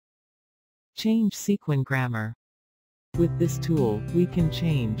change sequin grammar. With this tool, we can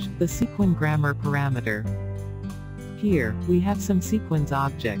change the sequin grammar parameter. Here, we have some sequins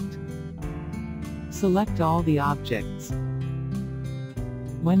object. Select all the objects.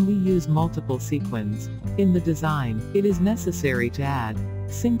 When we use multiple sequins in the design, it is necessary to add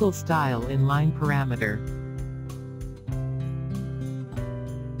single style inline parameter.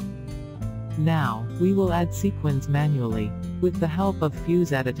 Now, we will add sequins manually with the help of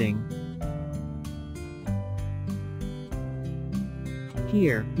fuse editing.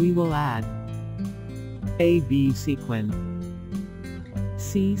 Here, we will add A-B sequin,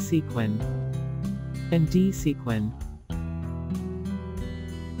 C sequin, and D sequin.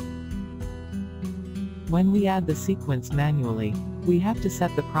 When we add the sequence manually, we have to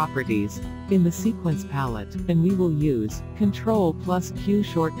set the properties in the sequence palette, and we will use Ctrl+Q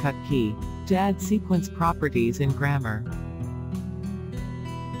shortcut key to add sequence properties in grammar.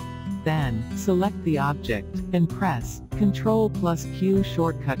 Then, select the object, and press Ctrl+Q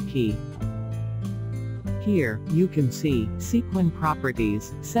shortcut key. Here, you can see sequin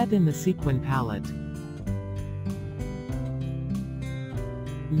properties set in the sequin palette.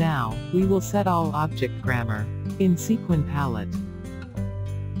 Now, we will set all object grammar in sequin palette.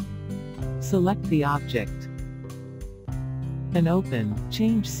 Select the object and open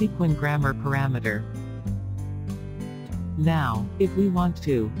Change Sequin Grammar Parameter. Now, if we want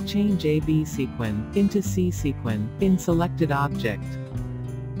to change AB sequin into C sequin in selected object,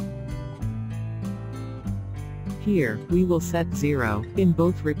 here, we will set 0 in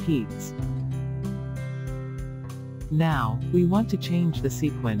both repeats. Now, we want to change the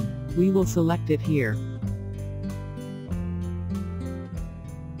sequin. We will select it here.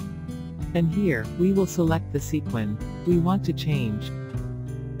 And here, we will select the sequin we want to change.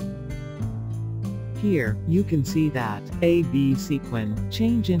 Here, you can see that A-B sequin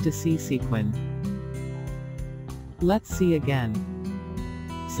change into C sequin. Let's see again.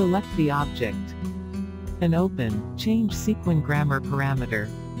 Select the object and open Change Sequin Grammar Parameter.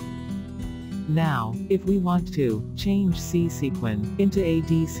 Now, if we want to change C sequin into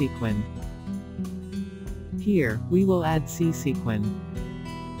AD sequin, here, we will add C sequin.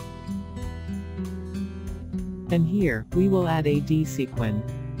 And here, we will add AD sequin.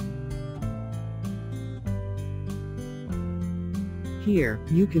 Here,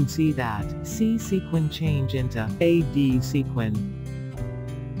 you can see that C sequin change into AD sequin.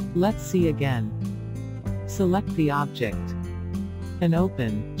 Let's see again. Select the object and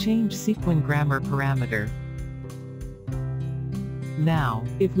open Change Sequin Grammar Parameter. Now,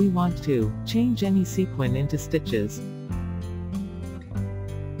 if we want to change any sequin into stitches,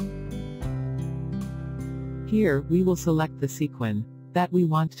 here, we will select the sequin that we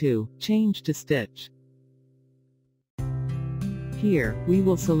want to change to stitch. Here, we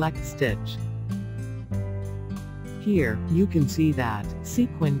will select stitch. Here, you can see that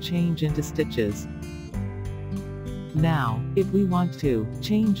sequin change into stitches. Now, if we want to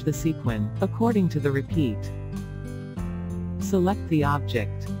change the sequin according to the repeat, select the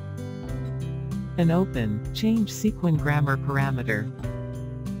object and open Change Sequin Grammar Parameter.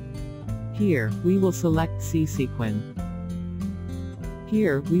 Here, we will select C sequin.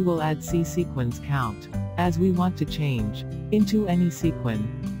 Here, we will add C sequins count as we want to change into any sequin.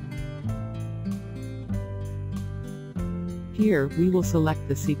 Here, we will select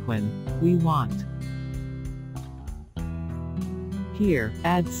the sequin we want. Here,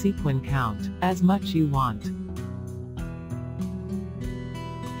 add sequin count as much you want.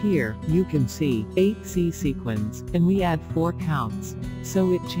 Here, you can see 8 C sequins, and we add 4 counts,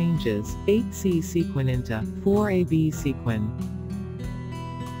 so it changes 8 C sequin into 4 AB sequin.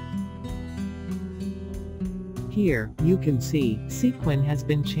 Here, you can see sequin has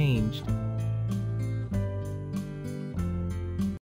been changed.